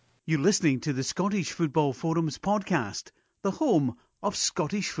You're listening to the Scottish Football Forums podcast, the home of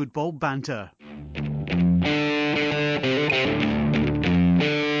Scottish football banter.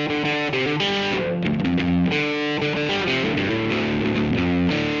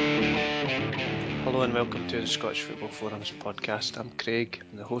 Hello and welcome to the Scottish Football Forums podcast. I'm Craig,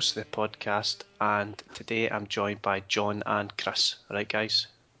 I'm the host of the podcast, and today I'm joined by John and Chris. Alright, guys?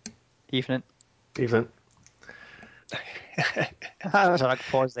 Evening. Evening. That was a big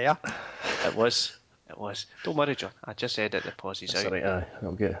pause there. It was. Don't worry, John. I just edit the pauses out. Sorry,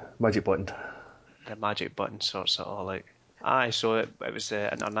 I'll get magic button. The magic button sorts it all out. So it was the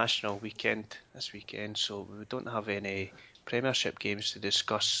international weekend this weekend, so we don't have any Premiership games to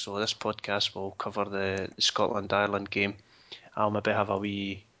discuss, so this podcast will cover the Scotland-Ireland game. I'll maybe have a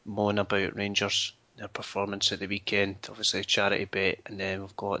wee moan about Rangers, their performance at the weekend, obviously a charity bet, and then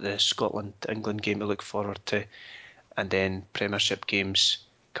we've got the Scotland-England game to look forward to, and then Premiership games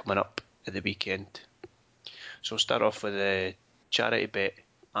coming up at the weekend. So we'll start off with the charity bet,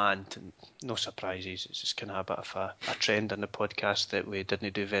 and no surprises, it's just kind of a bit of a trend on the podcast that we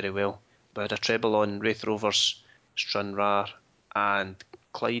didn't do very well. We had a treble on Raith Rovers, Stranraer and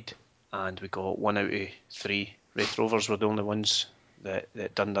Clyde, and we got 1 out of 3. Raith Rovers were the only ones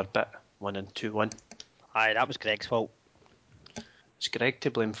that done their bit, 1 and 2-1. Aye, that was Greg's fault. Is Greg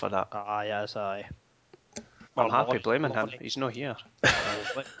to blame for that? Aye, yes, aye. I'm happy blaming him, he's not here.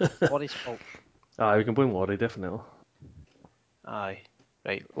 Laurie's fault. Aye, we can blame Laurie, definitely. Aye.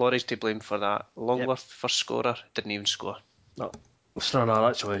 Right, Laurie's to blame for that. Longworth for scorer, didn't even score. No, Stranraer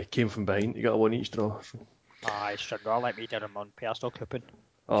actually came from behind. You got a 1 each draw. So. Aye, Stranraer let me down on personal coupon.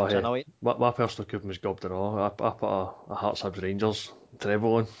 Oh, hey. My personal coupon was gobbed and all. I put a Hearts Hibs Rangers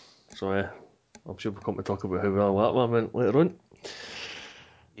treble on. So I'm sure we'll come to talk about how well that one went later on.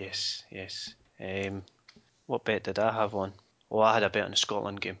 Yes. What bet did I have on? Oh, I had a bet on the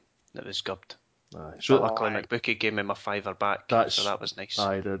Scotland game that was gubbed. Aye. So luckily McBookie gave me my $5 back, so that was nice.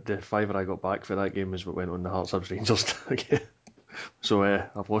 Aye, the $5 I got back for that game is what went on the Hearts Hibs Rangers again. So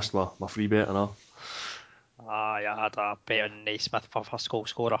I've lost my free bet and all. Aye, I had a bet on Naismith for first goal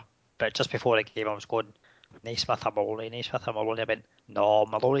scorer, but just before the game I was going Naismith or Maloney. I went, no,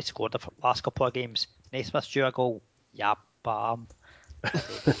 Maloney scored the last couple of games. Naismith drew a goal. Yeah, bam.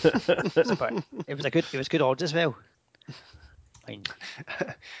 But it was good odds as well.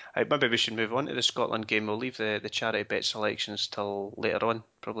 Maybe we should move on to the Scotland game. We'll leave the charity bet selections till later on,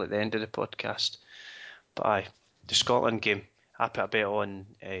 probably at the end of the podcast. But the Scotland game, I put a bet on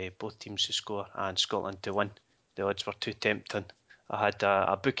both teams to score and Scotland to win. The odds were too tempting. I had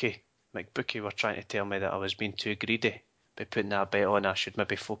a bookie. McBookie were trying to tell me that I was being too greedy by putting that bet on. I should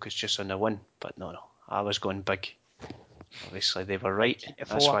maybe focus just on the win, but no, I was going big. Obviously they were right.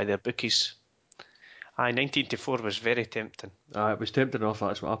 That's why they're bookies. 19-4 was very tempting. It was tempting enough.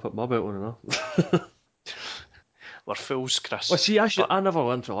 That's what I put my bet on enough. We're fools, Chris. Well, see, I never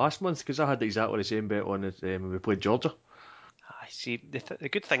won until last month because I had exactly the same bet on it when we played Georgia. I see. The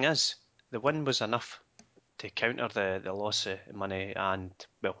good thing is the win was enough to counter the loss of money, and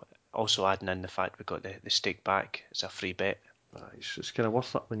well, also adding in the fact we got the stake back as a free bet. It's kind of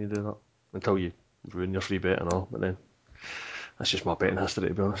worth it when you do that until you ruin your free bet and all. But then that's just my betting history,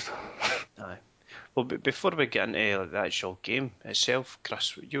 to be honest. Aye. Well, before we get into the actual game itself,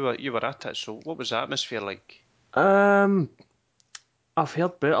 Chris, you were at it. So what was the atmosphere like? I've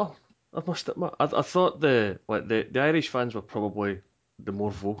heard better. I must admit. I thought the Irish fans were probably the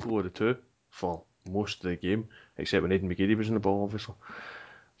more vocal of the two for most of the game, except when Aidan McGeady was in the ball, obviously.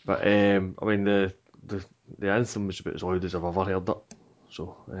 But I mean the anthem was about as loud as I've ever heard it.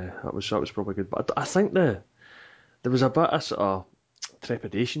 So that was probably good. But I think there was a bit of sort of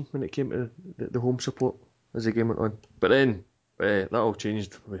trepidation when it came to the home support as the game went on. But then that all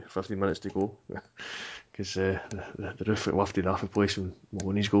changed with 15 minutes to go because the roof got lifted off the place when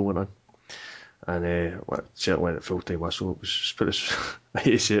Maloney's goal went on. And certainly went at full time whistle. It was I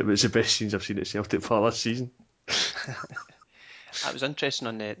hate to say it, but it's the best scenes I've seen at Celtic for this season. It was interesting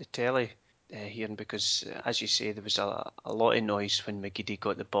on the telly hearing because, as you say, there was a lot of noise when McGeady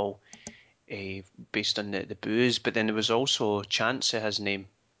got the ball. Based on the boos, but then there was also chants of his name,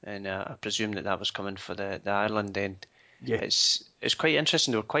 and I presume that was coming for the Ireland end. Yeah, it's quite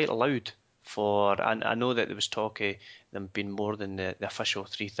interesting. They were quite loud for. I know that there was talk of them being more than the official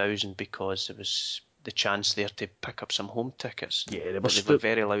 3,000 because there was the chance there to pick up some home tickets. Yeah, they were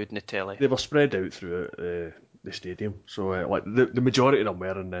very loud in the telly. They were spread out throughout the stadium, so like the majority of them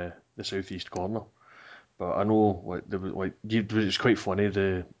were in the southeast corner. But I know it was quite funny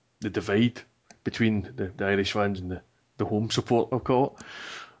the divide between the Irish fans and the home support, I'll call it.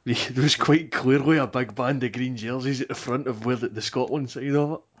 There was quite clearly a big band of green jerseys at the front of where the Scotland side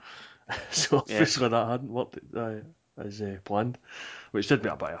of it. So obviously that hadn't worked as planned, which did me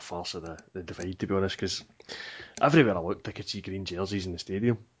a bit of a farce of the divide, to be honest, because everywhere I looked I could see green jerseys in the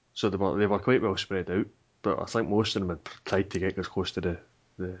stadium, so they were quite well spread out, but I think most of them had tried to get as close to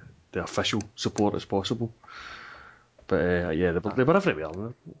the official support as possible. But yeah, they were everywhere,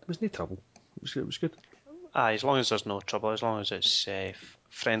 and there was no trouble. It was good. As long as there's no trouble, as long as it's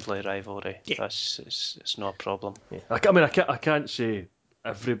friendly rivalry, it's not a problem. Yeah. I can't say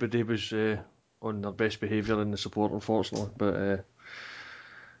everybody was on their best behaviour in the support, unfortunately, but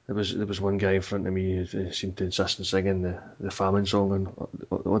there was one guy in front of me who seemed to insist on singing the famine song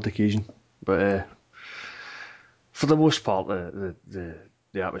on odd occasion. But for the most part, the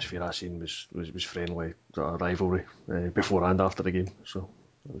atmosphere I seen was friendly, sort of rivalry before and after the game. So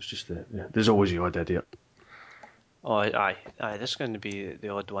it was just there's always the odd idiot. Oh, aye. This is going to be the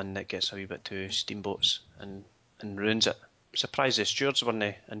odd one that gets a wee bit too steamboats and ruins it. I'm surprised the stewards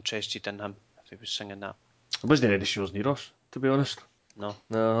weren't interested in him if he was singing that. There wasn't any stewards near us, to be honest. No.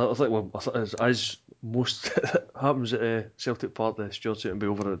 I thought as most happens at Celtic Park, the stewards would be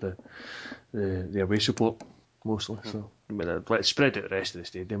over at the away support mostly. So I mean, it spread out the rest of the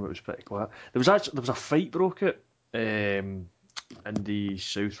stadium. It was pretty quiet. There was a fight broke out in the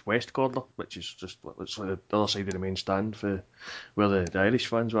southwest corner, which is just it's like the other side of the main stand for where the Irish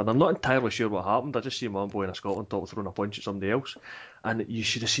fans were. And I'm not entirely sure what happened. I just see my boy in a Scotland top throwing a punch at somebody else, and you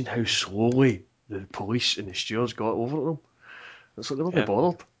should have seen how slowly the police and the stewards got over to them. It's like they weren't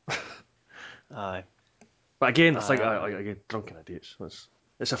bothered. Aye. But again, I think again, drunken idiots.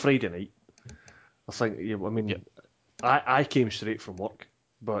 It's a Friday night. I think. I came straight from work,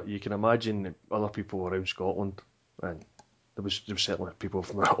 but you can imagine other people around Scotland, and there was certainly people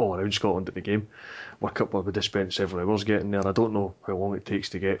from all around Scotland at the game. Work up would have spent several hours getting there. I don't know how long it takes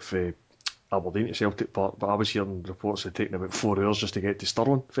to get from Aberdeen to Celtic Park, but I was hearing reports of it taking about 4 hours just to get to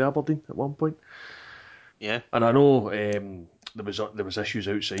Stirling for Aberdeen at one point. Yeah. And I know there was issues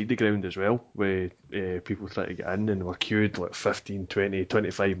outside the ground as well, where people trying to get in and were queued like 15, 20,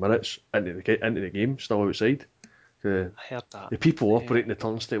 25 minutes into the game, still outside. I heard that. The people operating the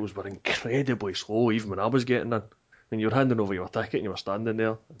turnstiles were incredibly slow, even when I was getting in. And you were handing over your ticket and you were standing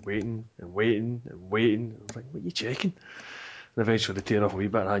there waiting and waiting and waiting. I was like, what are you checking? And eventually they tear off a wee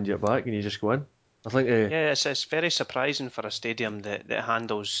bit and hand you it back and you just go in. I think it's very surprising for a stadium that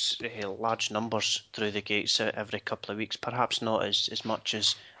handles large numbers through the gates every couple of weeks. Perhaps not as much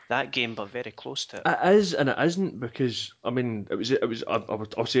as that game, but very close to it. It is and it isn't, because I mean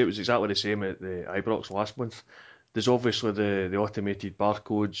I'll say it was exactly the same at the Ibrox last month. There's obviously the automated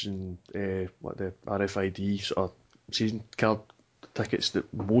barcodes and the RFID sort of season card tickets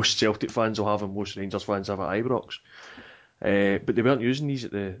that most Celtic fans will have and most Rangers fans have at Ibrox. But they weren't using these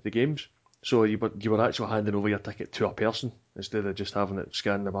at the games. So you were actually handing over your ticket to a person instead of just having it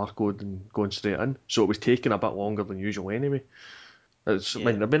scan the barcode and going straight in. So it was taking a bit longer than usual anyway. I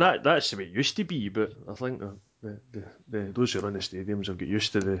mean that's the way it used to be, but I think those who run the stadiums have got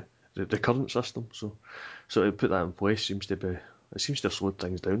used to the current system. So to put that in place seems to have slowed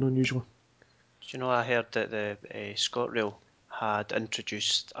things down unusually. Do you know, I heard that the ScotRail had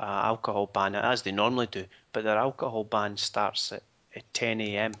introduced an alcohol ban, as they normally do, but their alcohol ban starts at 10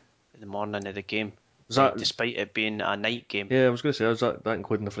 a.m. in the morning of the game, despite it being a night game. Yeah, I was going to say, is that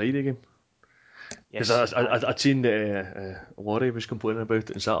including the Friday game? Yes. Because I'd seen that Laurie was complaining about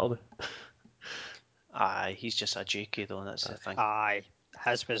it on Saturday. Aye, he's just a jakey though, that's the thing. Aye.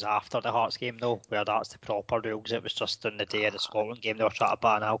 His was after the Hearts game though, where that's the proper rules. It was just on the day of the Scotland game they were trying to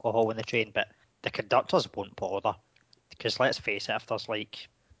ban alcohol in the train, but the conductors won't bother. Because let's face it, if there's like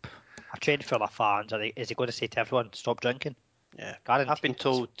a train full of fans, is he going to say to everyone, stop drinking? Yeah, Guaranteed. I've been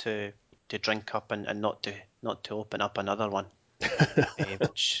told to drink up and not to open up another one.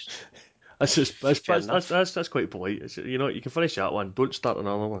 Which that's quite polite. It's, you can finish that one. Don't start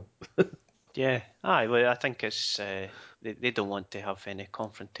another one. Yeah, well, I think it's they don't want to have any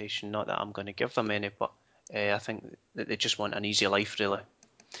confrontation. Not that I'm going to give them any, but I think that they just want an easy life, really.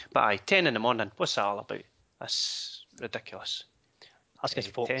 But 10 in the morning, what's that all about? That's ridiculous. That's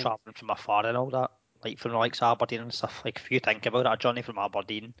because folk travelling from afar and all that, like from the likes of Aberdeen and stuff. Like if you think about it, a journey from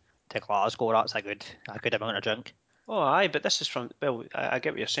Aberdeen to Glasgow, that's a good amount of drink. Oh, aye, but this is from, well, I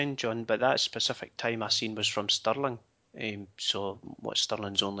get what you're saying, John, but that specific time I seen was from Stirling. So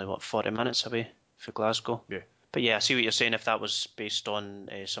Stirling's only 40 minutes away from Glasgow. Yeah. But yeah, I see what you're saying. If that was based on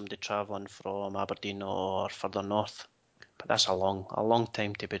somebody travelling from Aberdeen or further north, but that's a long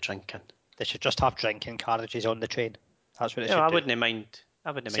time to be drinking. They should just have drinking carriages on the train. That's what it should do. I wouldn't mind.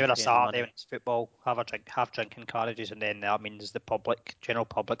 See, when a Saturday when it's football, have drinking carriages, and then that means the general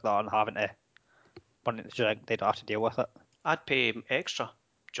public that aren't having to drink, they don't have to deal with it. I'd pay extra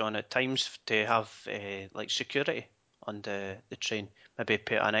John, at times to have like security on the train. Maybe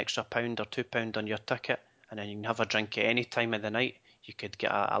put an extra £1 or £2 on your ticket, and then you can have a drink at any time of the night. You could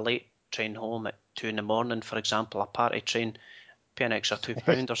get a late train home at 2 in the morning, for example, a party train. Pay an extra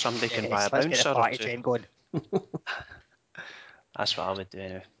 £2 or somebody can buy a Let's get bouncer the or party two. train going. That's what I would do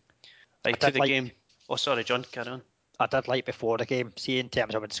anyway. Right, I to the did game. Oh, sorry, John, carry on. I did like before the game, see in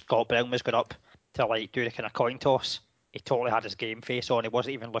terms of when Scott Brown was going up to like do the kind of coin toss, he totally had his game face on. He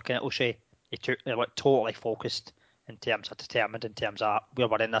wasn't even looking at O'Shea. He looked totally focused in terms of determined in terms of we're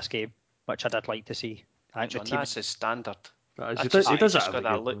winning this game, which I did like to see. I think John, the team, that's his standard. He does He's that got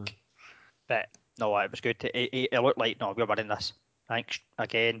that look. but no, it was good. It looked like no, we're winning this. I think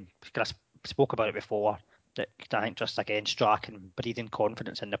again, because I spoke about it before. That I think just again striking, breathing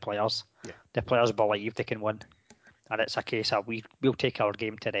confidence in the players. Yeah. The players believe they can win, and it's a case of we'll take our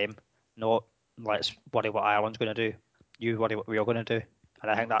game to them, not let's worry what Ireland's going to do. You worry what we're going to do, and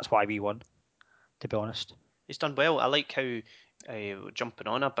I think that's why we won. To be honest, He's done well. I like how jumping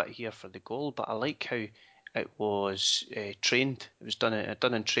on a bit here for the goal, but I like how it was trained. It was done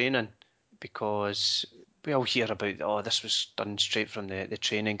in training, because we all hear about this was done straight from the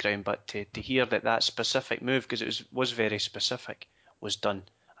training ground, but to hear that specific move, because it was very specific, was done.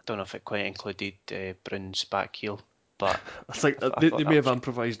 I don't know if it quite included Brown's back heel, but I think they may have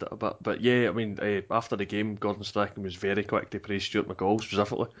improvised it a bit, but yeah, I mean, after the game, Gordon Strachan was very quick to praise Stuart McCall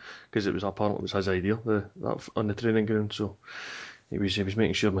specifically, because it was his idea that on the training ground. So he was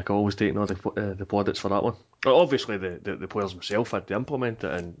making sure McCall was taking all the plaudits for that one. But obviously, the players themselves had to implement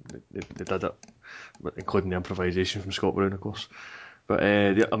it, and they did it, including the improvisation from Scott Brown, of course. But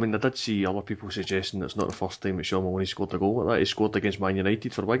I did see other people suggesting that it's not the first time that Sean Maloney scored a goal like that. He scored against Man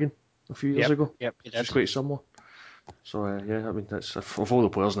United for Wigan a few years ago. Yep, It's quite similar. So that's of all the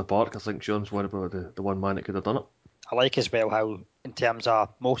players in the park, I think Sean's one about the one man that could have done it. I like as well how, in terms of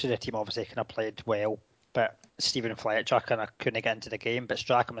most of the team, obviously kind of played well, but Stephen Fletcher kind of couldn't get into the game. But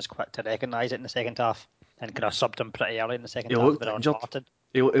Strachan was quick to recognise it in the second half and kind of subbed him pretty early in the second half. Looked injured.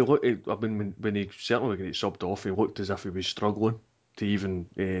 When he certainly when he subbed off, he looked as if he was struggling to even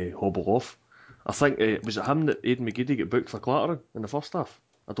hobble off. I think was it him that Aidan McGeady got booked for clattering in the first half?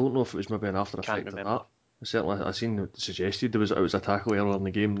 I don't know if it was maybe an after effect of that. Certainly, I seen it suggested it was a tackle earlier in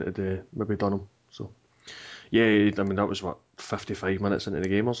the game that had maybe done him. So, yeah, I mean that was 55 minutes into the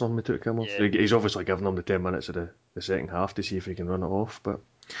game or something. We took him off. Yeah. He's obviously given him the 10 minutes of the second half to see if he can run it off. But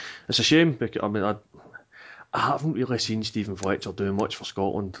it's a shame because I haven't really seen Stephen Fletcher do much for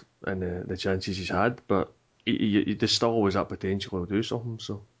Scotland in the chances he's had, but there's still always that potential to do something.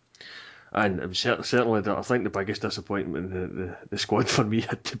 So. And it was certainly, I think the biggest disappointment in the squad for me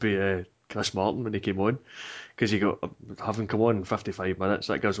had to be Chris Martin when he came on, because having come on in 55 minutes,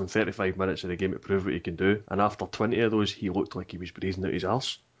 that gives him 35 minutes of the game to prove what he can do, and after 20 of those, he looked like he was breathing out his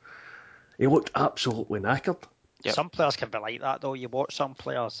arse. He looked absolutely knackered. Yep. Some players can be like that though. You watch some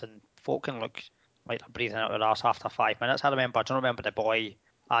players and folk can look like they're breathing out their arse after 5 minutes. I don't remember the boy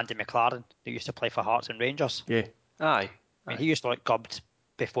Andy McLaren that used to play for Hearts and Rangers. Yeah. Aye. I mean, he used to look gubbed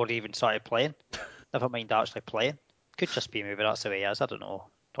before he even started playing. Never mind actually playing. Could just be maybe that's the way he is, I don't know.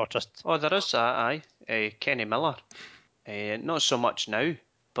 Or just... Oh, there is that, aye. Kenny Miller. Not so much now,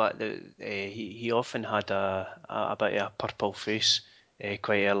 but he often had a bit of a purple face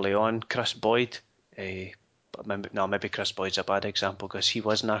quite early on. Chris Boyd. Maybe Chris Boyd's a bad example because he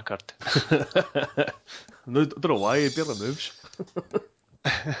was knackered. I don't know why, he barely moves.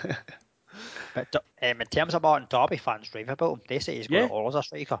 But in terms of Martin, Derby fans rave about him. They say he's got it all as a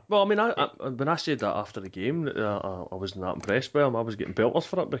striker. Well, I mean, when I said that after the game, I wasn't that impressed by him. I was getting belters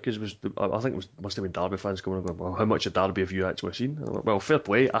for it because I think it must have been Derby fans coming and going, well, how much of Derby have you actually seen? Well, fair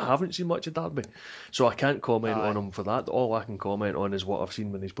play, I haven't seen much of Derby, so I can't comment on him for that. All I can comment on is what I've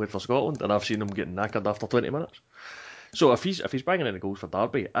seen when he's played for Scotland, and I've seen him getting knackered after 20 minutes. So if he's banging in the goals for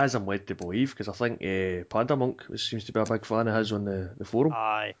Derby, as I'm led to believe, because I think Panda Monk seems to be a big fan of his on the forum.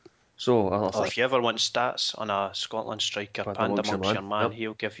 Aye. So if you ever want stats on a Scotland striker, Panda Monk's your man. Yep.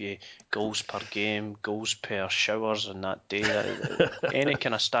 He'll give you goals per game, goals per showers on that day. Any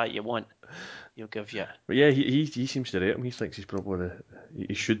kind of stat you want, he'll give you. But yeah, he seems to rate him. He thinks he's probably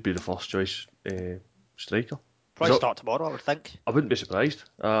he should be the first choice striker. Probably start tomorrow, I would think. I wouldn't be surprised.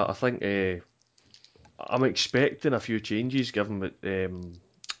 I think I'm expecting a few changes, given what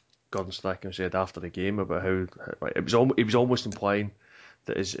Gordon Strachan said after the game about how it was almost implying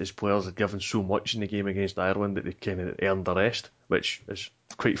that his players had given so much in the game against Ireland that they kind of earned the rest, which is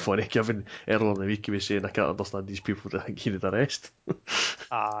quite funny given earlier in the week he was saying I can't understand these people that think he need a rest.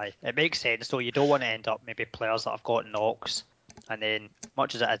 Aye, it makes sense though. You don't want to end up maybe players that have got knocks, and then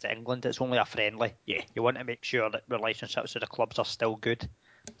much as it is England, it's only a friendly. Yeah. You want to make sure that relationships with the clubs are still good.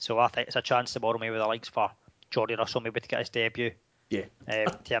 So I think it's a chance tomorrow maybe the likes for Jordy Russell maybe to get his debut. Yeah. In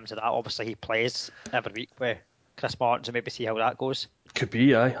terms of that, obviously he plays every week with Chris Martin, so maybe see how that goes. Could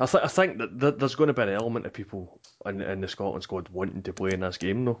be, aye. I think that there's going to be an element of people in the Scotland squad wanting to play in this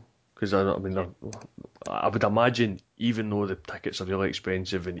game, though. Because I would imagine, even though the tickets are really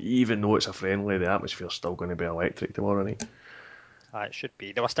expensive and even though it's a friendly, the atmosphere's still going to be electric tomorrow night. It should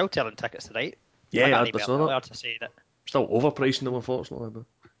be. They were still selling tickets tonight. Yeah, I saw that. To say that. Still overpricing them, unfortunately. But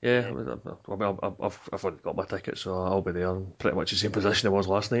yeah. I've already got my ticket, so I'll be there in pretty much the same position I was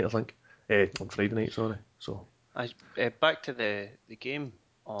last night, I think. On Friday night, sorry. So. Back to the game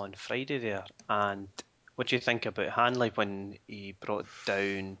on Friday there, and what do you think about Hanley when he brought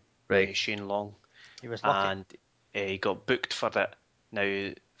down Shane Long? He was lucky. And he got booked for that.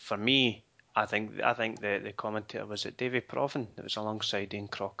 Now, for me, I think the commentator, was it Davy Provan that was alongside Ian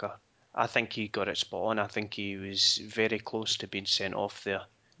Crocker? I think he got it spot on. I think he was very close to being sent off there.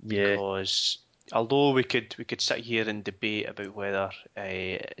 Yeah. Because although we could sit here and debate about whether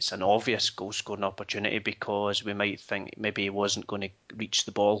it's an obvious goal scoring opportunity, because we might think maybe he wasn't going to reach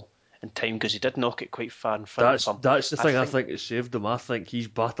the ball in time, because he did knock it quite far in front of him. That's the thing I think it saved him. I think he's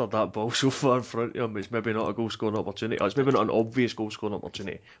battered that ball so far in front of him, it's maybe not a goal scoring opportunity. It's maybe not an obvious goal scoring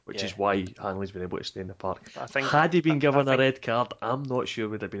opportunity, which is why Hanley's been able to stay in the park. Had he been given a red card, I'm not sure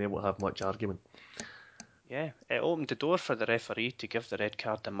we'd have been able to have much argument. Yeah, it opened the door for the referee to give the red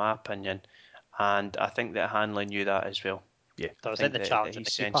card, in my opinion, and I think that Hanley knew that as well. Yeah, that was in the challenge. He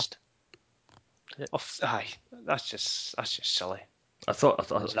sensed. Aye, that's just silly. I thought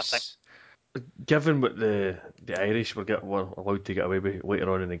given what the Irish were allowed to get away with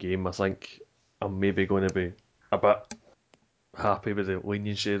later on in the game, I think I'm maybe going to be a bit happy with the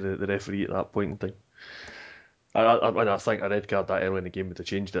leniency of the referee at that point in time. I think a red card that early in the game would have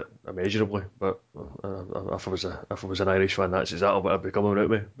changed it immeasurably. But if I was an Irish fan, that's exactly what I'd be coming out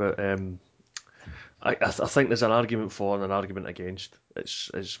with. But I think there's an argument for and an argument against.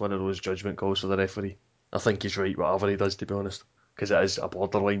 It's one of those judgment calls for the referee. I think he's right whatever he does, to be honest, because it is a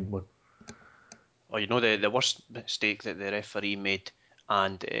borderline one. Oh, you know, the worst mistake that the referee made,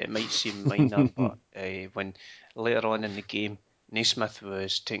 and it might seem minor, but when later on in the game, Naismith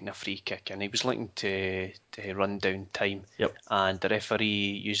was taking a free kick and he was looking to run down time. Yep. And the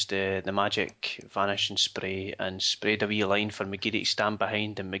referee used the magic vanishing spray and sprayed a wee line for McGeady to stand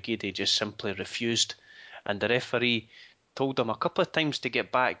behind, and McGeady just simply refused. And the referee told him a couple of times to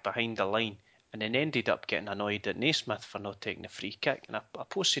get back behind the line, and then ended up getting annoyed at Naismith for not taking the free kick. And I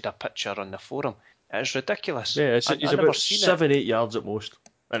posted a picture on the forum. It's ridiculous. Yeah, he's about 7-8 yards at most.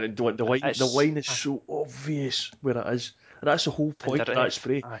 And the line is so obvious where it is. And that's the whole point of that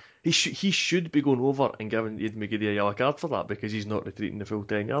spray. He should be going over and giving Aidan McGeady a yellow card for that, because he's not retreating the full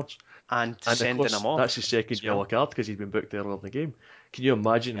 10 yards. And sending him off. That's his second yellow card, because he'd been booked earlier in the game. Can you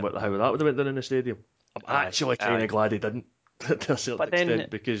imagine how that would have went down in the stadium? I'm actually kind of glad he didn't. To a certain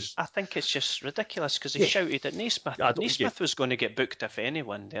extent, because I think it's just ridiculous, because he shouted at Naismith. Naismith was going to get booked if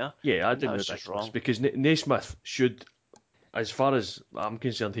anyone there. Yeah, I think that's wrong, because Naismith should, as far as I'm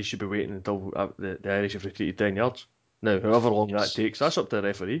concerned, he should be waiting until the Irish have retreated 10 yards. Now, however long that takes, that's up to the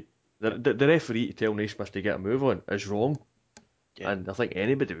referee. The referee to tell Naismith to get a move on is wrong, and I think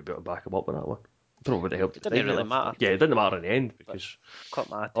anybody would be able to back him up on that one. Probably would have helped. It didn't really matter. Yeah, it didn't matter in the end, because all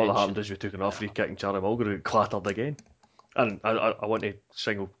that happened is we took an free kick and Charlie Mulgrew clattered again. And I want to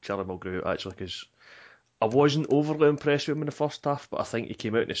single Charlie Mulgrew out, actually, because I wasn't overly impressed with him in the first half, but I think he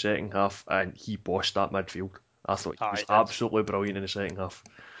came out in the second half and he bossed that midfield. I thought he was absolutely brilliant in the second half.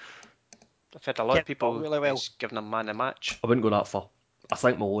 I've had a lot of people really giving him man of the match. I wouldn't go that far. I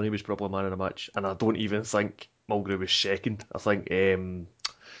think Maloney was probably man of the match, and I don't even think Mulgrew was second. I think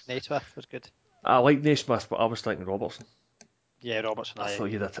Naismith was good. I like Naismith, but I was thinking Robertson. Yeah, Robertson. I thought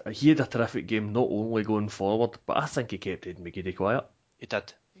he had a terrific game, not only going forward, but I think he kept Aidan McGeady quiet. He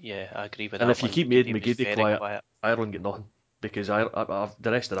did. Yeah, I agree with that. And if you keep Aidan McGeady quiet, Ireland get nothing, because the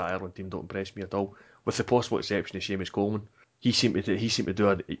rest of that Ireland team don't impress me at all, with the possible exception of Seamus Coleman. He seemed to do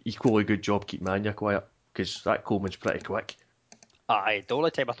an equally good job keeping Anya quiet, because that Coleman's pretty quick. The only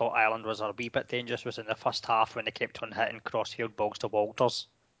time I thought Ireland was a wee bit dangerous was in the first half, when they kept on hitting crossfield balls to Walters.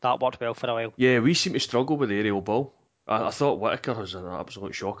 That worked well for a while. Yeah, we seem to struggle with the aerial ball. I thought Whittaker was an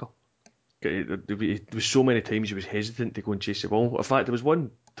absolute shocker. There was so many times he was hesitant to go and chase the ball. In fact, there was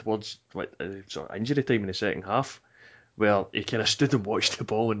one towards sort of injury time in the second half where he kind of stood and watched the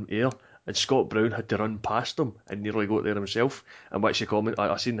ball in the air, and Scott Brown had to run past him and nearly got there himself. And which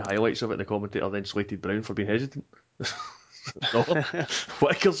I seen the highlights of it, and the commentator then slated Brown for being hesitant. No,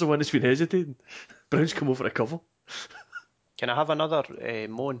 Whittaker's the one that's been hesitating. Brown's come over to cover. Can I have another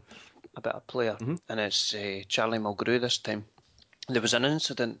moan about a player? Mm-hmm. And it's Charlie Mulgrew this time. There was an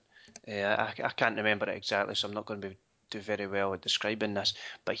incident. I can't remember it exactly, so I'm not going to do very well at describing this.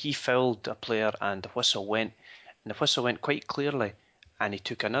 But he fouled a player, and the whistle went, quite clearly, and he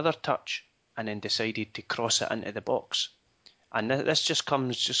took another touch, and then decided to cross it into the box. And this just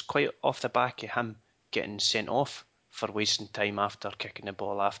comes just quite off the back of him getting sent off for wasting time after kicking the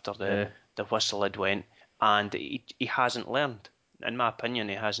ball after the whistle had went, and he hasn't learned. In my opinion,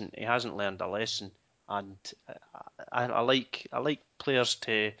 he hasn't learned a lesson. And I like players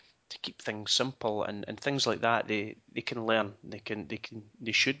to keep things simple, and things like that they can learn.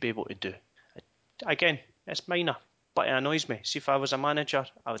 They should be able to do. Again, it's minor, but it annoys me. See, if I was a manager,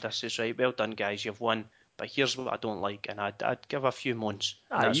 I would have said, right, well done, guys, you've won. But here's what I don't like, and I'd give a few moans.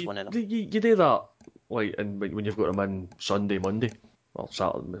 And that's one of them. You do that, like, and when you've got them in Sunday, Monday, or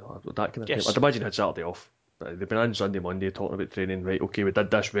Saturday, that kind of Yes. thing. I'd imagine it's Saturday off. But they've been in Sunday, Monday talking about training. Right, okay, we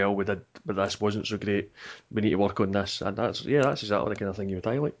did this well, but this wasn't so great. We need to work on this, and that's exactly the kind of thing you would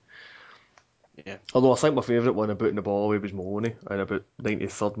highlight. Yeah. Although I think my favourite one about the ball away was Maloney in about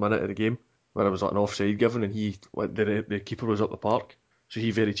 93rd minute of the game, where it was like an offside given, and the keeper was up the park. So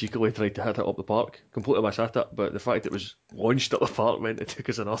he very cheekily tried to hit it up the park. Completely mishit it, but the fact it was launched up the park meant it took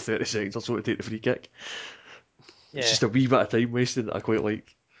us another 30 seconds or so to take the free kick. Yeah. It's just a wee bit of time wasted that I quite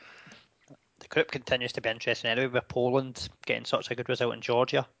like. The group continues to be interesting anyway, with Poland getting such a good result in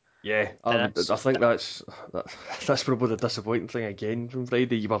Georgia. Yeah, I think that's probably the disappointing thing again from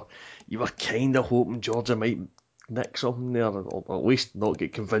Friday. You were kind of hoping Georgia might nick something there, or at least not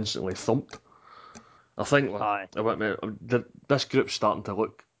get convincingly thumped. I think this group's starting to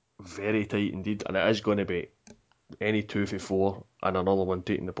look very tight indeed, and it is going to be any 2 for 4 and another one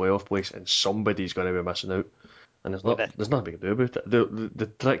taking the playoff place, and somebody's going to be missing out. And there's nothing we can do about it.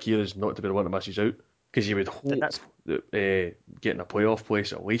 The trick here is not to be the one that misses out, because you would hope that getting a playoff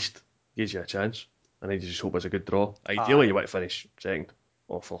place at least gives you a chance, and then you just hope it's a good draw. Ideally, you want to finish second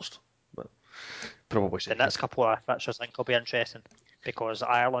or first, but probably second. The next couple of fixtures I think will be interesting, because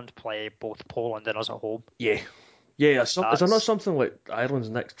Ireland play both Poland and us at home. Yeah. Is there not something like Ireland's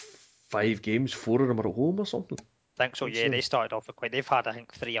next 5 games, 4 of them are at home or something? I think so. Yeah, they started off with they've had, I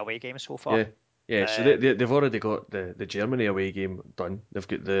think, 3 away games so far. Yeah. So they've already got the Germany away game done. They've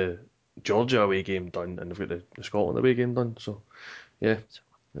got the Georgia away game done, and they've got the Scotland away game done. So yeah,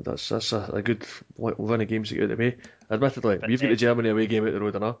 that's a good run of games to get out of the way. Admittedly, we've got the Germany away game out the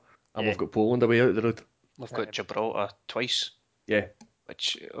road now, and we've got Poland away out the road. We've got Gibraltar twice. Yeah.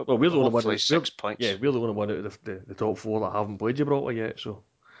 Which, well, we're the only one. 6 points. Yeah, we're the only one out of the top 4 that haven't played Gibraltar yet, so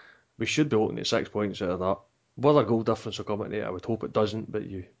we should be looking at 6 points out of that. Whether goal difference will come into it, I would hope it doesn't, but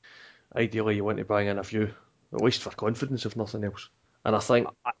ideally you want to bang in a few, at least for confidence, if nothing else. And I think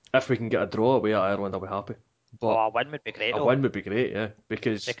if we can get a draw away at Ireland, I'll be happy. But a win would be great. A win would be great, yeah,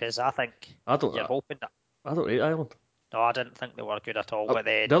 because I think you're hoping that. I don't rate Ireland. No, I didn't think they were good at all. But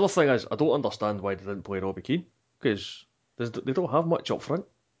then the other thing is, I don't understand why they didn't play Robbie Keane, because they don't have much up front.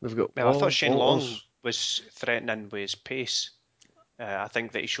 They've got. Well, I thought Shane Long was threatening with his pace. I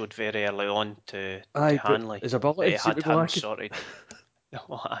think that he showed very early on to Hanley. His ability had him sorted.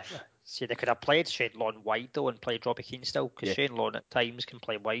 See, they could have played Shane Long wide though and played Robbie Keane still, because Shane Long at times can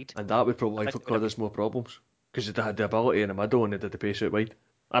play wide. And that would probably cause us more problems, because they had the ability in the middle and they did the pace out wide.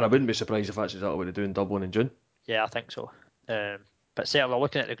 And I wouldn't be surprised if that's exactly what they do in Dublin in June. Yeah, I think so. But certainly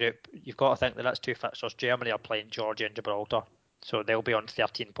looking at the group, you've got to think that that's 2 fixtures. Germany are playing Georgia and Gibraltar, so they'll be on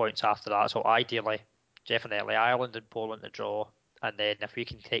 13 points after that. So ideally, definitely Ireland and Poland to draw, and then if we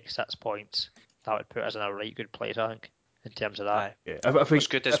can take 6 points, that would put us in a right good place, I think, in terms of that. Yeah, if we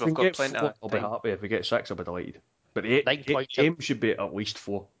got plenty of I'll be happy. If we get 6, I'll be delighted. But the 8 games should be at least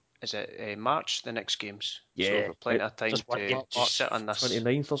 4. Is it March, the next games? Yeah. So we've got plenty of time to sit on this.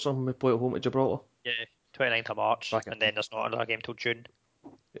 29th or something, we play at home at Gibraltar. Yeah, 29th of March, and then there's not another game till June.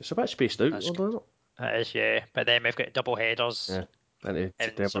 It's a bit spaced out, isn't it? It is, yeah. But then we've got double headers in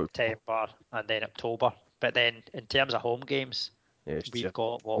September and then October. But then in terms of home games, we've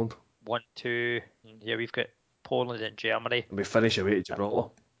got 1, 2. Yeah, we've got Poland and Germany. And we finish away at Gibraltar.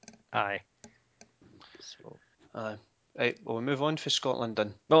 Aye. So. Right, well, we move on for Scotland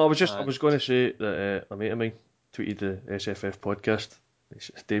then. No, I was going to say that a mate of mine tweeted the SFF podcast. It's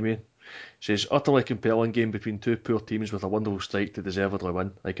Damien. Says, utterly compelling game between 2 poor teams with a wonderful strike to deservedly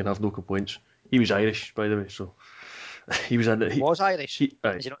win. I can have no complaints. He was Irish, by the way, so he was in it. He was Irish. Is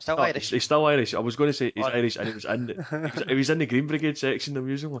he not still Irish? He's still Irish. I was going to say he's Irish, and he was in the Green Brigade section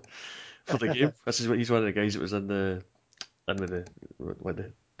amusingly for the game. This is what he's one of the guys that was in the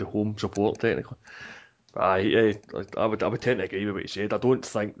home support technically. I would tend to agree with what he said. I don't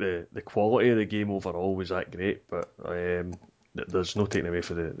think the quality of the game overall was that great, but there's no taking away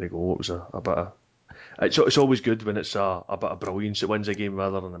for the goal. It was a bit of It's always good when it's a bit of brilliance that wins a game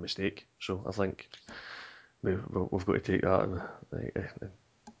rather than a mistake. So I think we've got to take that. And,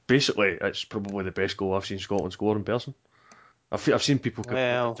 basically, it's probably the best goal I've seen Scotland score in person. I've seen people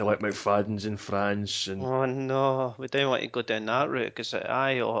compare it to like McFadden's in France and Oh no, we don't want to go down that route because or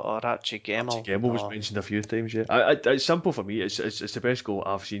Archie Gemmill. Gemmill was mentioned a few times. Yeah, it's simple for me. It's the best goal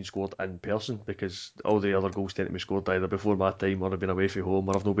I've seen scored in person because all the other goals tend to be scored either before my time or I've been away from home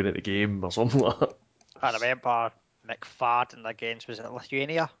or I've not been at the game or something like that. I remember McFadden against, was it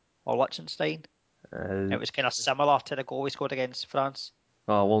Lithuania or Liechtenstein? It was kind of similar to the goal we scored against France.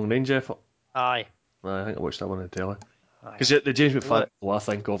 Long range effort. Aye. I think I watched that one on the telly. Because the James McFadden goal I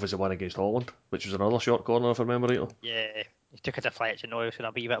think of is the one against Holland, which was another short corner if I remember rightly. Yeah, he took a deflection. No, he was going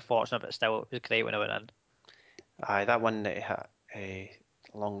to be a bit fortunate, but still, it was great when it went in. Aye, that one that he hit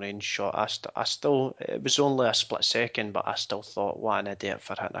a long range shot. I still, it was only a split second, but I still thought, what an idiot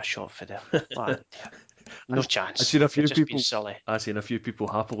for hitting a shot for there. What an idiot. No chance. I've seen a few people. Silly. I've seen a few people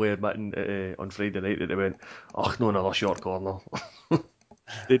happily admitting on Friday night that they went, "Oh, no, another short corner."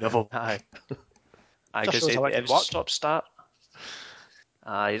 They never. Aye. Aye, because it was a stop-start.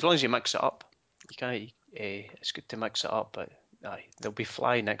 Aye, as long as you mix it up, you can't. It's good to mix it up, but aye, they'll be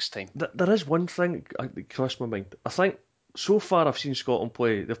fly next time. There is one thing that crossed my mind. I think so far I've seen Scotland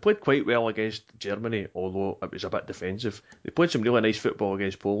play. They've played quite well against Germany, although it was a bit defensive. They played some really nice football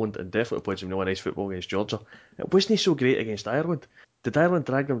against Poland, and definitely played some really nice football against Georgia. It wasn't so great against Ireland. Did Ireland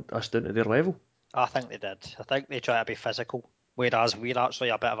drag us down to their level? I think they did. I think they try to be physical, whereas we're actually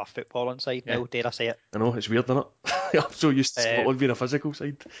a bit of a footballing side now, dare I say it. I know, it's weird, isn't it? I'm so used to Scotland being a physical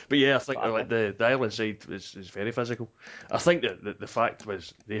side. But yeah, I think like the Ireland side is very physical. I think that the fact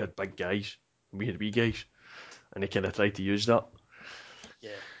was they had big guys, and we had wee guys, and they kind of tried to use that.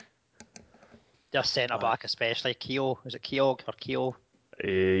 Yeah. Their centre back especially, Keogh. Is it Keogh or Keogh?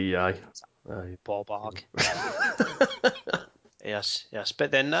 Aye. Ball bag. Yes.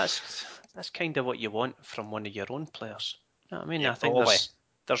 But then that's kind of what you want from one of your own players. You know what I mean? Yeah, I think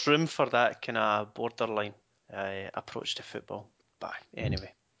there's room for that kind of borderline approach to football. But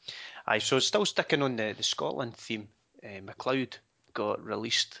anyway, so still sticking on the Scotland theme, McLeod got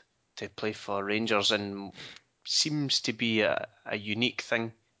released to play for Rangers and seems to be a unique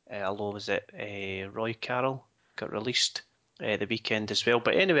thing. Although was it Roy Carroll got released the weekend as well.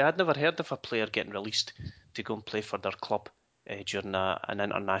 But anyway, I'd never heard of a player getting released to go and play for their club during an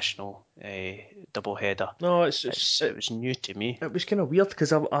international double header. No, it was new to me. It was kind of weird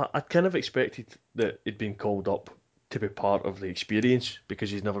because I kind of expected that he'd been called up to be part of the experience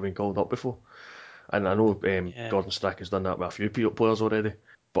because he's never been called up before. And I know Gordon Strachan has done that with a few players already.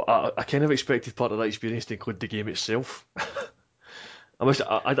 But I kind of expected part of that experience to include the game itself. I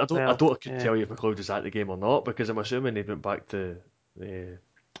couldn't tell you if McLeod was at the game or not because I'm assuming he went back to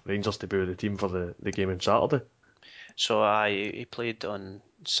Rangers to be with the team for the game on Saturday. So he played on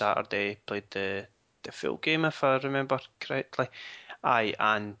Saturday, played the full game if I remember correctly.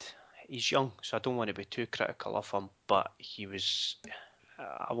 And he's young, so I don't want to be too critical of him, but he was,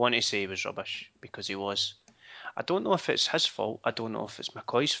 I want to say he was rubbish because he was. I don't know if it's his fault, I don't know if it's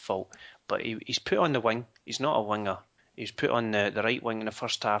McCoy's fault, but he's put on the wing. He's not a winger. He's put on the right wing in the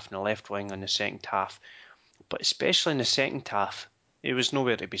first half and the left wing in the second half. But especially in the second half, he was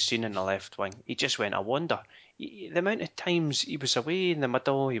nowhere to be seen in the left wing. He just went a wander. The amount of times he was away in the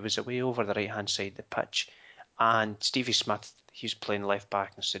middle, he was away over the right-hand side of the pitch, and Stevie Smith, he's playing left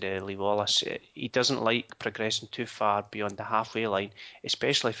back instead of Lee Wallace. He doesn't like progressing too far beyond the halfway line,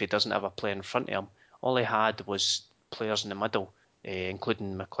 especially if he doesn't have a player in front of him. All he had was players in the middle,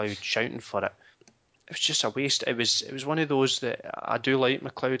 including McLeod shouting for it. It was just a waste. It was one of those that I do like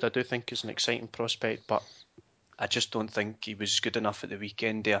McLeod. I do think he's an exciting prospect, but I just don't think he was good enough at the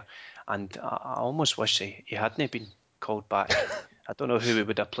weekend there. And I almost wish he hadn't been called back. I don't know who we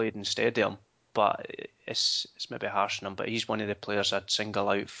would have played instead of him, but it's maybe harsh on him. But he's one of the players I'd single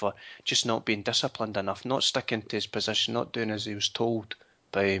out for just not being disciplined enough, not sticking to his position, not doing as he was told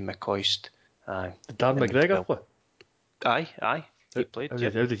by McCoist. Darren McGregor play? Aye. He played. How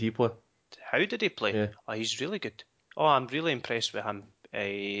did he play? How did he play? Yeah. Oh, he's really good. Oh, I'm really impressed with him.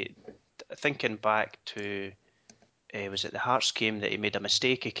 Thinking back to, was it the Hearts game that he made a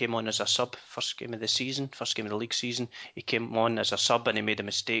mistake? He came on as a sub, first game of the league season. He came on as a sub and he made a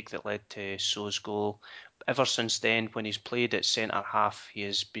mistake that led to So's goal. Ever since then, when he's played at centre half, he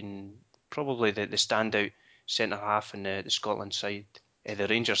has been probably the standout centre half in the Scotland side, the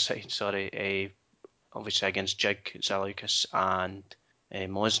Rangers side, sorry. Obviously against Jig, Zalukis and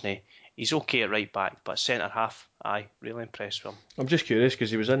Mosney. He's okay at right back, but centre half, really impressed with him. I'm just curious because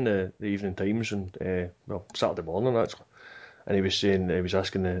he was in the Evening Times and Saturday morning actually, and he was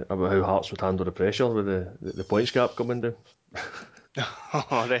asking about how Hearts would handle the pressure with the points gap coming down.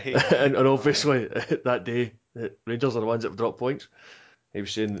 All right. and obviously that day Rangers are the ones that have dropped points. He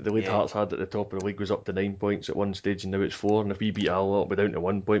was saying that the lead Hearts had at the top of the league was up to 9 points at one stage, and now it's 4. And if we beat Alloa, it'll be down to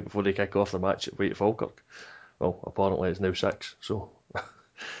 1 point before they kick off the match away to Falkirk. Well, apparently it's now 6. So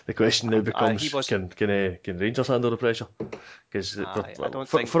the question now becomes: can Rangers handle the pressure? Because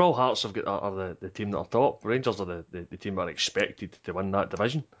for all Hearts have got are the team that are top. Rangers are the team that are expected to win that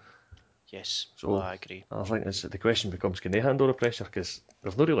division. Yes, so I agree. I think the question becomes: can they handle the pressure? Because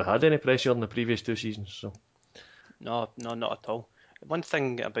they've not really had any pressure in the previous 2 seasons. So no, not at all. One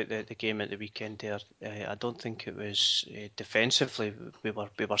thing about the game at the weekend there, I don't think it was defensively we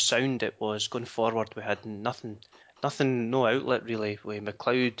were sound. It was going forward. We had nothing, no outlet really. With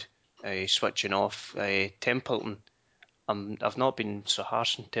McLeod switching off, Templeton. I've not been so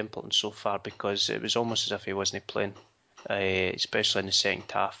harsh on Templeton so far because it was almost as if he wasn't playing, especially in the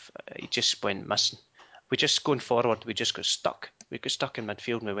second half. He just went missing. We just going forward, we just got stuck. We got stuck in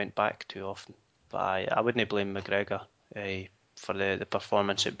midfield and we went back too often. But I wouldn't blame McGregor for the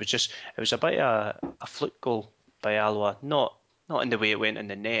performance. It was a bit a fluke goal by Alloa. Not in the way it went in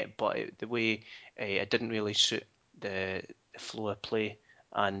the net, but the way it didn't really suit the flow of play.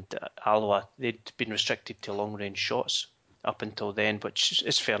 And Alloa, they'd been restricted to long-range shots up until then, which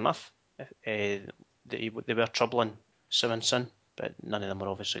is fair enough. They were troubling Simonson, but none of them were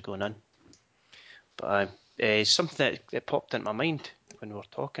obviously going in. But something that popped into my mind when we were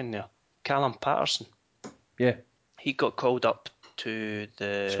talking there, Callum Patterson. Yeah. He got called up to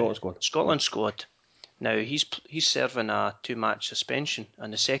the Scotland squad. Now he's serving a 2-match suspension,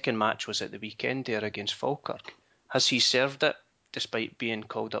 and the second match was at the weekend there against Falkirk. Has he served it despite being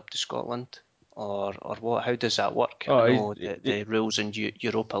called up to Scotland, or what? How does that work? I know the rules in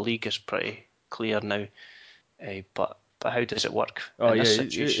Europa League is pretty clear now, but how does it work in this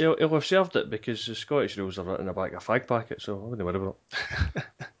situation? He'll have served it because the Scottish rules are written in the back of a fag packet, so I wouldn't worry about it.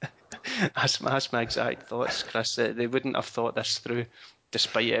 That's my exact thoughts, Chris. They wouldn't have thought this through,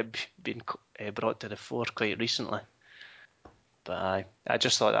 despite it being brought to the fore quite recently. But I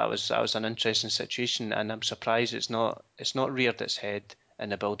just thought that was an interesting situation, and I'm surprised it's not reared its head in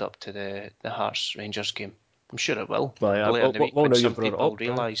the build up to the Hearts Rangers game. I'm sure it will. Later in the week when some people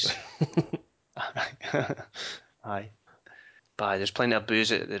realise. Aye. But there's plenty of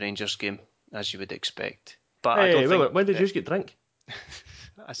booze at the Rangers game, as you would expect. But I don't think. When did you get drink?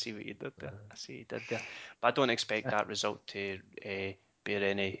 I see what you did there. But I don't expect that result to bear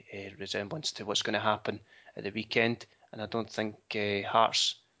any resemblance to what's going to happen at the weekend. And I don't think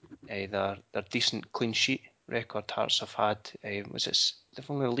Hearts, their decent clean sheet record Hearts have had, they've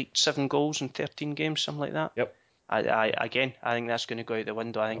only leaked 7 goals in 13 games, something like that. Yep. I think that's going to go out the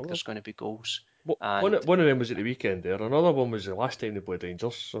window. I think there's going to be goals. One of them was at the weekend there. Another one was the last time they played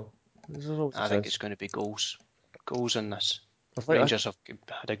Rangers. So I think it's going to be goals in this. Rangers have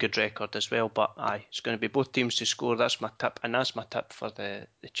had a good record as well, but it's going to be both teams to score. That's my tip, and that's my tip for the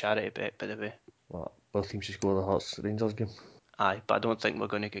charity bet, by the way. Well, both teams to score the Hearts Rangers game. Aye, but I don't think we're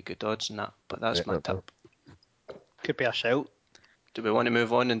going to get good odds in that. But that's my tip. Could be a shout. Do we want to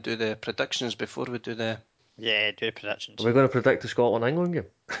move on and do the predictions before we do the? Yeah, do the predictions. Are we going to predict the Scotland-England game?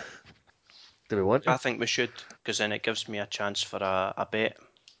 Do we want to? I think we should, because then it gives me a chance for a bet.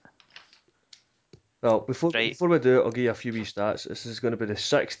 Well, before we do it, I'll give you a few wee stats. This is going to be the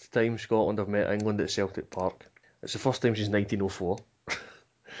 6th time Scotland have met England at Celtic Park. It's the first time since 1904.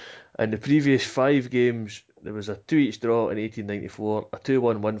 In the previous 5 games, there was a 2-each draw in 1894, a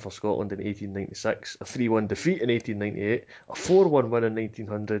 2-1 win for Scotland in 1896, a 3-1 defeat in 1898, a 4-1 win in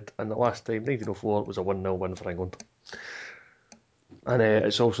 1900, and the last time, 1904, was a 1-0 win for England. And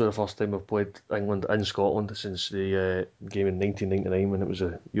it's also the first time we've played England in Scotland since the game in 1999 when it was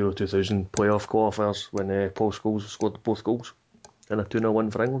a Euro 2000 playoff qualifiers when Paul Scholes scored both goals and a 2-0 win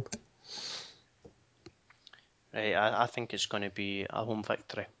for England. Right, I think it's going to be a home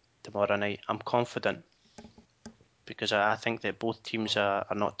victory tomorrow night. I'm confident because I think that both teams are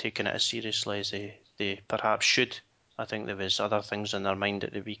not taking it as seriously as they perhaps should. I think there was other things in their mind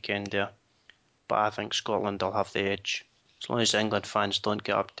at the weekend there, but I think Scotland will have the edge. As long as England fans don't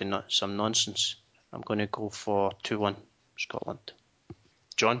get up to some nonsense, I'm going to go for 2-1 Scotland.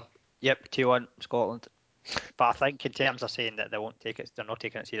 John? Yep, 2-1 Scotland. But I think in terms of saying that they won't take it, they're not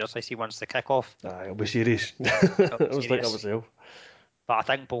taking it seriously. See, once the kick-off, it'll be serious. I was thinking of myself. But I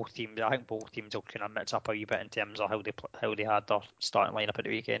think both teams will kind of mix up a wee bit in terms of how they had their starting lineup at the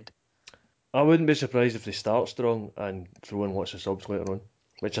weekend. I wouldn't be surprised if they start strong and throw in lots of subs later on,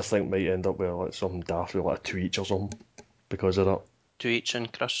 which I think might end up with like something daft with like a 2-each or something because of that. 2-each in,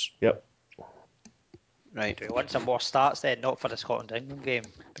 Chris? Yep. Right. Do we want some more stats then? Not for the Scotland-England game,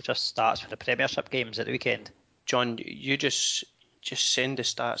 but just stats for the Premiership games at the weekend. John, you just send the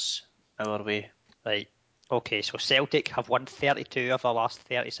stats our way. Right. Okay, so Celtic have won 32 of their last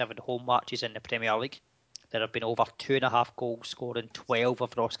 37 home matches in the Premier League. There have been over 2.5 goals scored in 12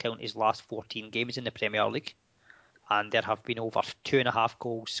 of Ross County's last 14 games in the Premier League. And there have been over 2.5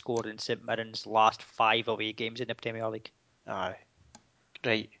 goals scored in St Mirren's last 5 away games in the Premier League. Aye.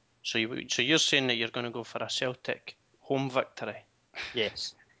 Right. So you're saying that you're going to go for a Celtic home victory?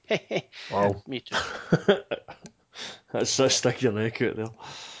 Yes. Wow. Me too. That's stick your neck out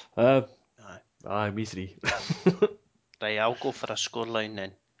there. Aye, me 3. Right, I'll go for a scoreline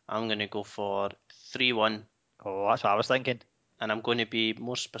then. I'm going to go for 3-1. Oh, that's what I was thinking. And I'm going to be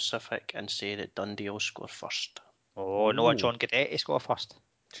more specific and say that Dundee will score first. Oh, no, John Guidetti score first.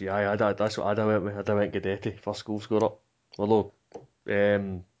 See, that's what I went with. I went Guidetti, first goal scorer. Although,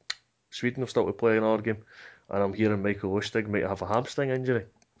 Sweden have still to play another game, and I'm hearing Michael Lustig might have a hamstring injury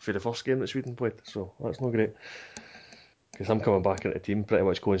for the first game that Sweden played, so that's not great. Because him coming back into the team pretty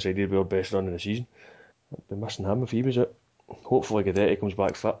much coincided with our best run of the season. I'd be missing him if he was out. Hopefully Guidetti comes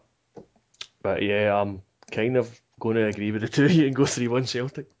back fit. But yeah, I'm kind of going to agree with the two of you and go 3-1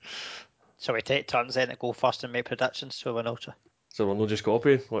 Celtic. So we take turns then to go first and make predictions, so we're not. So we're not just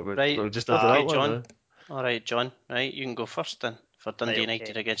copying what Right. we just did Okay, that John. one. Alright, John. Right, you can go first then for Dundee Right, okay.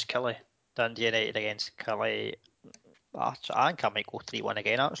 United against Killie. Dundee United against Killie. I think I might go 3-1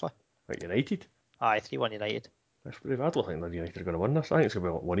 again, actually. Like United? Aye, 3-1 United. That's brave. I don't think the United are going to win this. I think it's going to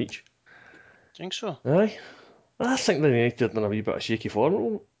be like one each. Think so? Aye. I think the United are in a wee bit of shaky form at the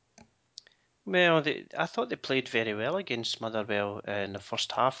moment. Well, I thought they played very well against Motherwell in the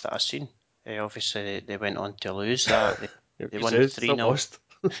first half that I seen. Obviously, they went on to lose that. They won 3-0.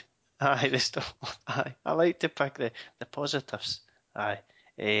 Aye, they still. Aye, I like to pick the positives. Aye,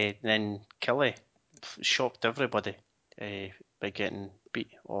 then Killie shocked everybody by getting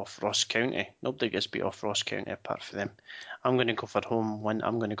beat off Ross County. Nobody gets beat off Ross County apart from them. I'm going to go for home win.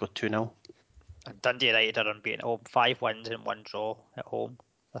 I'm going to go 2-0. And Dundee United are unbeaten at home, 5 wins and 1 draw at home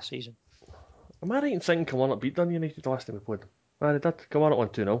this season. Am I right in thinking Kilmarnock beat Dundee United the last time we played them? Aye, they did. Kilmarnock won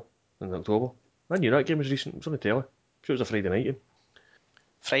 2-0 in October. I knew that game was recent. It was on the telly. I'm sure it was a Friday night game.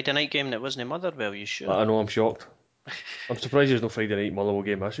 Friday night game that wasn't Motherwell, you sure? I know, I'm shocked. I'm surprised there's no Friday night Motherwell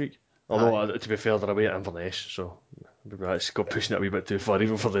game this week. Although, to be fair, they're away at Inverness, so that's got pushing it a wee bit too far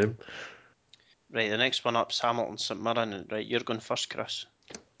even for them. Right, the next one up's Hamilton St Mirren. Right, you're going first, Chris.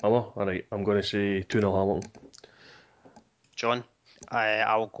 Alright, I'm going to say 2-0 Hamilton. John?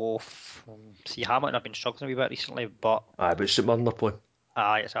 I'll go. See, Hamilton have been struggling a wee bit recently, but. Aye, but St Mirren are playing.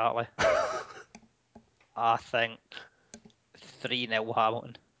 Aye, exactly. I think 3-0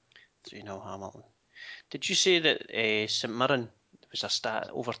 Hamilton. 3-0 Hamilton. Did you say that St Mirren was a stat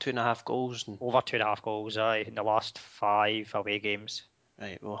over 2.5 goals? Over 2.5 goals, aye, in the last 5 away games.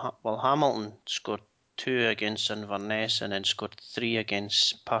 Right, well Hamilton scored 2 against Inverness and then scored 3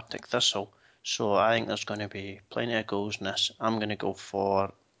 against Partick Thistle. So I think there's going to be plenty of goals in this. I'm going to go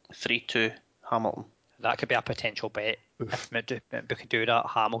for 3-2 Hamilton. That could be a potential bet. If we could do that,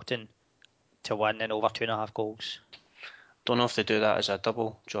 Hamilton to win in over 2.5 goals. Don't know if they do that as a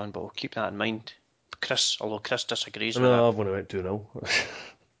double, John, but we'll keep that in mind. Although Chris disagrees with No, that. I've only went 2-0.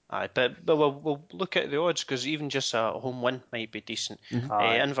 Aye, but we'll look at the odds because even just a home win might be decent.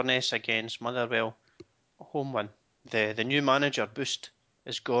 Inverness against Motherwell, home win. The new manager boost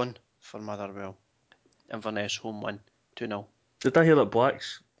is gone for Motherwell. Inverness home win, 2-0. Did I hear that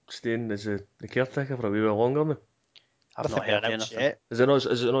Black's staying as the caretaker for a wee while longer now? I've not heard anything yet. Is it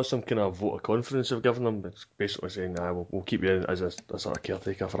not some kind of vote of confidence they've given them? It's basically saying, we'll keep you as a sort of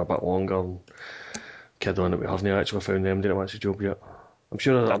caretaker for a bit longer and kid on that we haven't actually found them doing a match job yet. I'm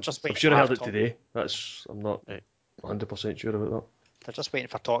sure I heard it today. I'm not 100% sure about that. They're just waiting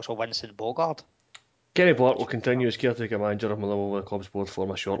for talks with Winston Bogard. Kenny Black will continue as caretaker manager of Motherwell with the club's board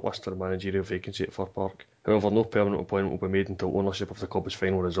form a shortlist for the managerial vacancy at Fir Park. However, no permanent appointment will be made until ownership of the club is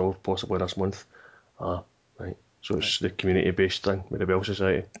finally resolved, possibly this month. Right. So it's the community-based thing with the Bell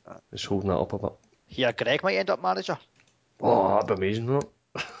Society. It's holding that up a bit. Here, Greg might end up manager. Oh, that'd be amazing, wouldn't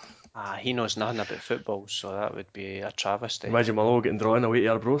it? He knows nothing about football, so that would be a travesty. Imagine Motherwell getting drawn away to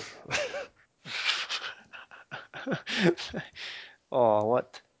Arbroath. Oh,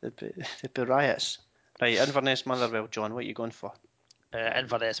 what? There'd be riots. Right, Inverness Motherwell, John, what are you going for?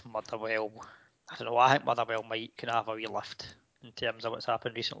 Inverness Motherwell. I don't know, I think Motherwell might kind of have a wee lift in terms of what's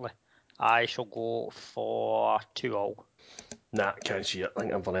happened recently. I shall go for 2-0. Nah, can't see it. I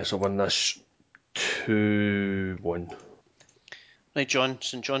think Inverness will win this 2-1. Right, John,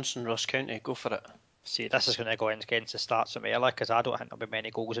 St Johnstone, Ross County, go for it. See, this is going to go against the starts of early because I don't think there'll be many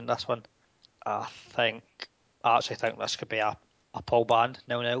goals in this one. I actually think this could be a Paul Band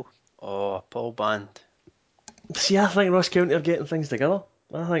 0-0. Oh, a Paul Band. See, I think Ross County are getting things together.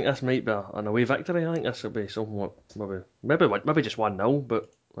 I think this might be an away victory. I think this will be somewhat maybe just 1-0,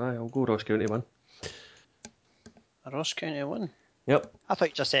 but I'll go Ross County win. A Ross County win. Yep. I thought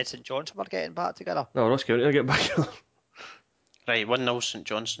you just said St Johnstone were getting back together. No, Ross County will get back together. Right, 1-0 St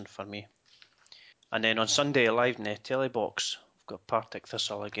Johnstone for me. And then on Sunday, live in the telly box, we've got Partick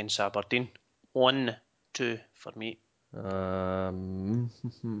Thistle against Aberdeen. 1-2 for me. I'm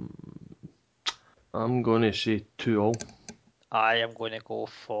going to say 2-0. I am going to go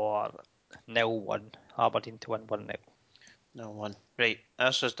for 0-1. Aberdeen to win 1-0. 0-1. Right,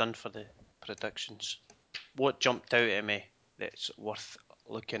 this is done for the predictions. What jumped out at me that's worth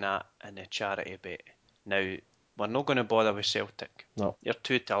looking at in the charity bet? Now, we're not going to bother with Celtic. No. You're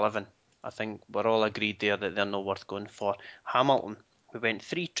 2-11. I think we're all agreed there that they're not worth going for. Hamilton, we went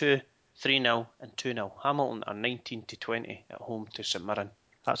 3-2, 3-0 and 2-0. Hamilton are 19-20 at home to St Mirren.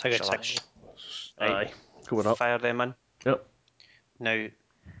 That's a good signal. Right, go it up. Fire them in. Yep. Now,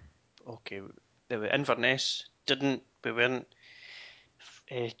 okay, they were Inverness. We weren't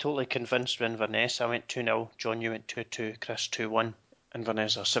totally convinced with Inverness. I went 2-0. John, you went 2-2. Chris 2-1.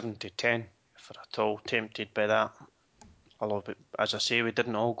 Inverness are 7-10. If we're at all tempted by that. Although, as I say, we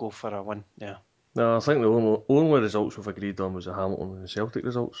didn't all go for a win there. No, I think the only results we've agreed on was the Hamilton and the Celtic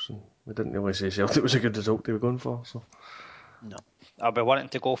results. And we didn't really say Celtic was a good result they were going for. So. No. I'll be wanting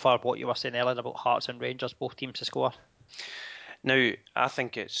to go for what you were saying earlier about Hearts and Rangers, both teams to score. Now, I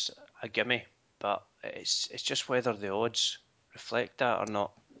think it's a gimme, but it's just whether the odds reflect that or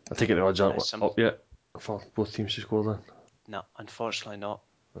not. I take it the odds aren't up yet for both teams to score then. No, unfortunately not.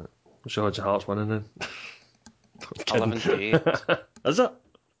 Right. What's the odds of Hearts winning then? 11-8. Is it?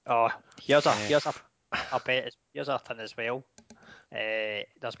 Oh, here's a bet. Here's a thing as well.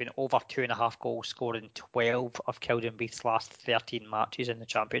 There's been over 2.5 goals scored in 12 of Kildrenbeath's last 13 matches in the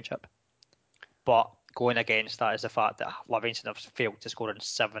Championship. But going against that is the fact that Livingston have failed to score in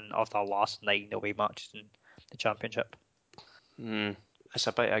 7 of their last 9 away matches in the Championship. It's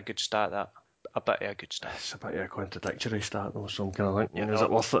a bit of a good start, that. A bit of a good start. It's a bit of a contradictory start though, so I'm kind of thinking, Yeah, is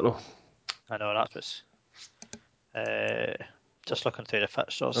it worth it though? I know, that's what's... just looking through the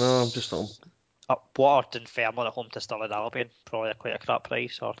fixtures. I know, I'm just on. What are Dunfermline at home to Stirling Albion? Probably quite a crap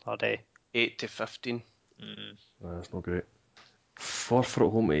price, or are they? 8-15. That's not great. Forfeit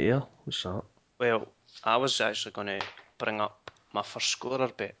at home to Ayr? What's that? Well, I was actually going to bring up my first scorer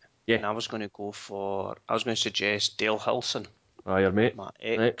bet. Yeah. And I was going to suggest Dale Hilson. Your mate. My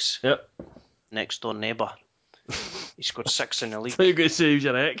ex. Yep. Next door neighbour. He scored 6 in the league. So you're going to say he was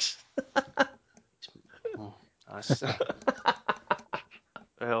your ex?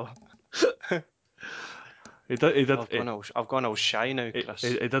 Well, he did. I've gone all shy now, Chris.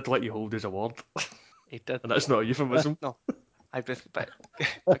 He did let you hold his award. He did. And that's not a euphemism. No, but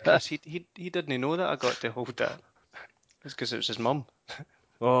because he didn't know that I got to hold it. It's because it was his mum.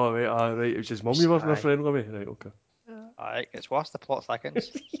 Oh, right, right. It was his mum you were friendly with? Right, okay. Alright, it's worse, the plot thickens.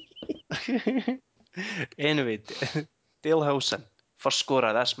 Anyway, Dale Hilson, first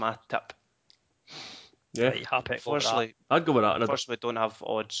scorer, that's my tip. Yeah. Right, happy to go with Unfortunately, I'd go with that. Unfortunately, we don't have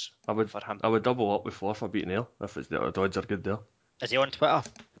odds for him. I would double up with for beating Ayr if the odds are good there. that. Is he on Twitter?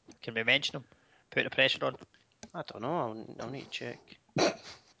 Can we mention him? Put the pressure on? I don't know. I'll need to check.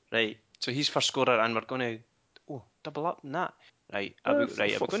 Right. So he's first scorer, and we're going to double up on that. Right. Are we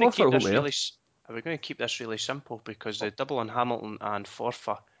going to keep this really simple because the double on Hamilton and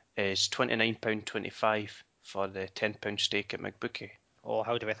forfeit is £29.25 for the £10 stake at McBookie. Or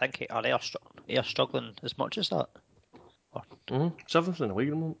how do we think? Are they struggling as much as that? 7th in the league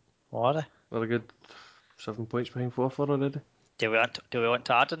at the moment. Or are they? They're a good 7 points behind forfeit already. Do we want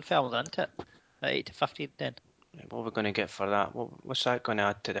to add Dunfermline into it? At 8-15 then? What are we going to get for that? What's that going to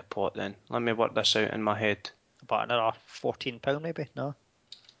add to the pot then? Let me work this out in my head. About another £14 maybe? No?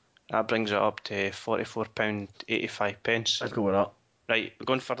 That brings it up to £44.85. I'd go with that. Right, we're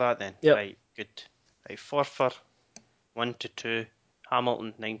going for that then. Yep. Right, good. Right, forfeit 1-2.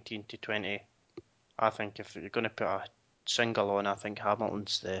 Hamilton 19-20. I think if you're going to put a single on, I think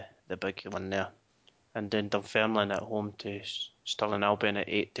Hamilton's the big one there. And then Dunfermline at home to Stirling Albion at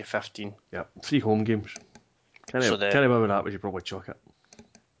 8-15. Yeah, 3 home games. Can't win with that, but you probably chalk it.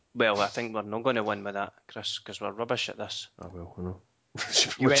 Well, I think we're not going to win with that, Chris, because we're rubbish at this. I will, I know.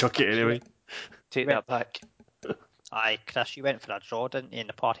 We'll chuck it anyway. Take that back. Aye, Chris, you went for a draw, didn't you, in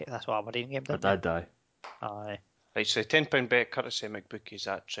the party? That's what Aberdeen game, didn't I did, aye. Aye. Right, so the £10 bet, courtesy McBookie's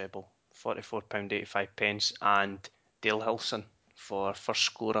at treble, £44.85, and Dale Hilson for first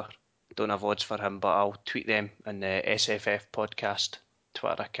scorer. Don't have odds for him, but I'll tweet them in the SFF podcast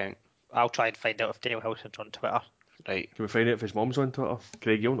Twitter account. I'll try and find out if Dale Hilton's on Twitter. Right. Can we find out if his mum's on Twitter?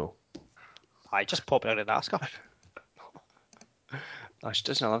 Craig, you'll know. I just pop in and ask her. Oh, she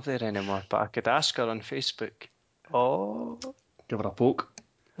doesn't live there anymore, but I could ask her on Facebook. Oh. Give her a poke.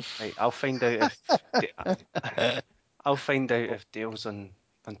 Right, I'll find out if Dale's on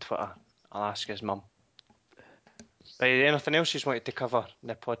Twitter. I'll ask his mum. Right, anything else you wanted to cover in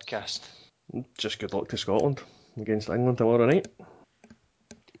the podcast? Just good luck to Scotland against England tomorrow night.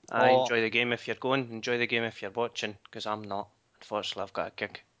 Enjoy the game if you're going. Enjoy the game if you're watching, because I'm not. Unfortunately, I've got a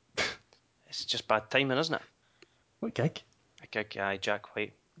gig. It's just bad timing, isn't it? What gig? A gig, Jack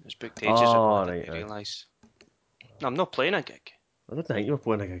White. It was booked ages ago. I didn't Right. realise. No, I'm not playing a gig. I didn't think you were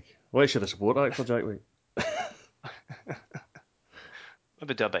playing a gig. What's your support act for Jack White?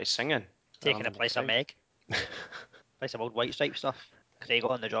 Maybe do a bit of singing. Taking a place of Meg. Play some old White Stripe stuff. Craig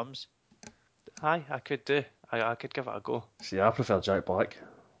on the drums. Aye, I could do. I could give it a go. See, I prefer Jack Black.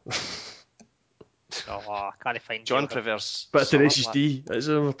 Oh, I can't find John Dale. prefers But Cilla Tenacious Black. D, that's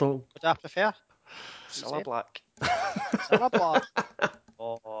what we're talking. What do I prefer? Cilla Black. Cilla Black.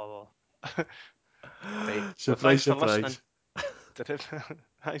 Oh. Right. Surprise, Thanks for surprise. listening.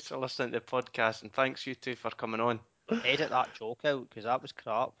 Thanks for listening to the podcast, and thanks you two for coming on. Edit that joke out, because that was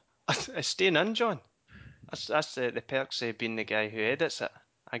crap. It's staying in, John. That's the perks of being the guy who edits it.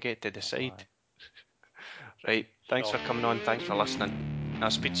 I get to decide. Right. Thanks for coming on. Thanks for listening. I'll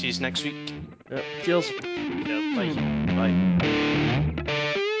speak to you next week. Yep. Cheers. Cheers, bye. Bye.